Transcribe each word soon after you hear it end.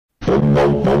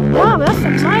Wow, that's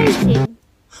amazing.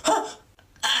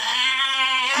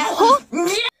 What?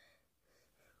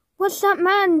 What's that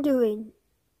man doing?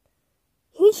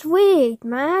 He's weird,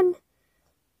 man.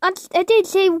 I did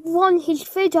see one of his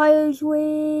videos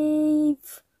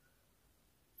with,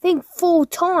 I think, 4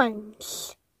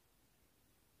 times.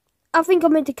 I think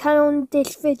I'm going to carry on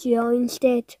this video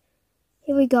instead.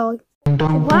 Here we go.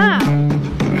 Wow!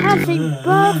 Happy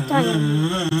birthday!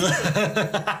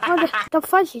 Oh, the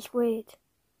face is weird.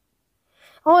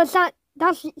 Oh,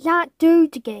 that's that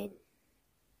dude again.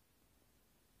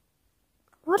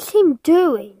 What's him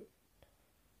doing?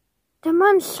 The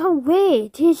man's so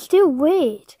weird. He's still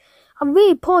weird. I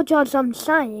really apologise I'm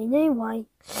saying anyway.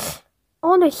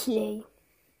 Honestly.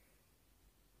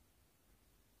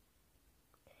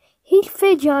 His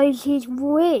videos is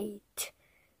weird.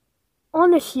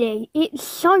 Honestly, it's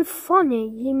so funny.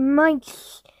 He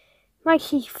makes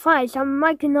his face. I'm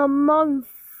making a more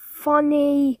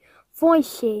funny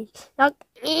voices. Like,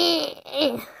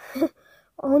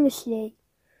 honestly.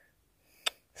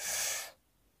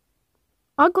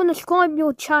 I'm gonna subscribe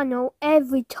your channel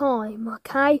every time,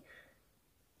 okay?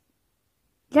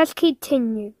 Let's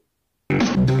continue.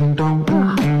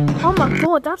 Oh my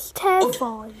god, that's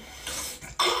terrifying.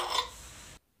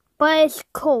 But it's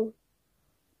cool.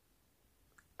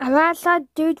 And that's that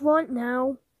dude right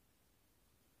now.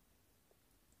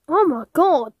 Oh my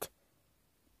god.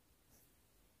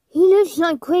 He looks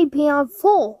like creepy I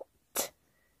thought.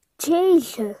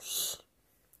 Jesus.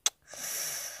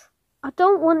 I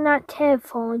don't want that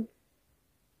terrifying.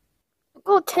 I've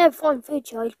got terrifying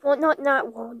videos, but not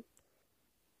that one.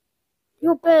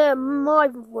 You're better than my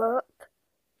work.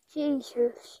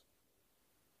 Jesus.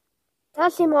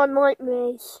 That's in my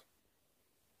nightmares.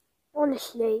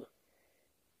 Honestly.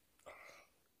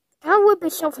 That would be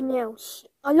something else.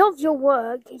 I love your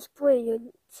work, it's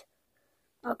brilliant.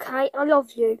 Okay, I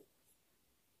love you.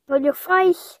 But your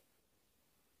face,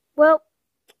 well,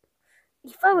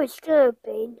 it's very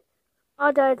disturbing.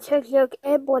 I don't take a look at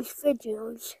everyone's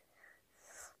videos.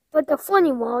 But the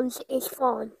funny ones is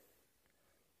fun.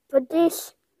 But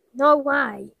this, no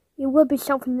way. It would be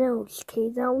something else,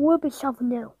 kids. It would be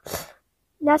something else.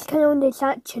 Let's carry on this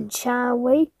action, shall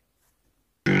we?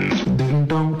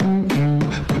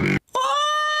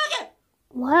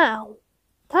 Wow.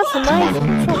 That's amazing.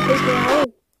 It's not big at all.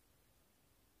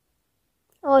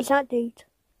 Oh, it's that dude.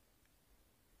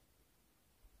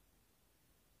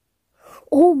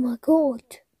 Oh my god.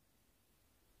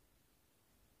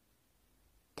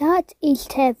 That is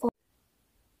terrifying.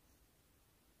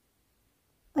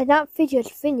 But that video's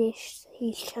finished,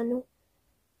 his channel.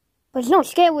 But it's not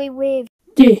scary with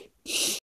this.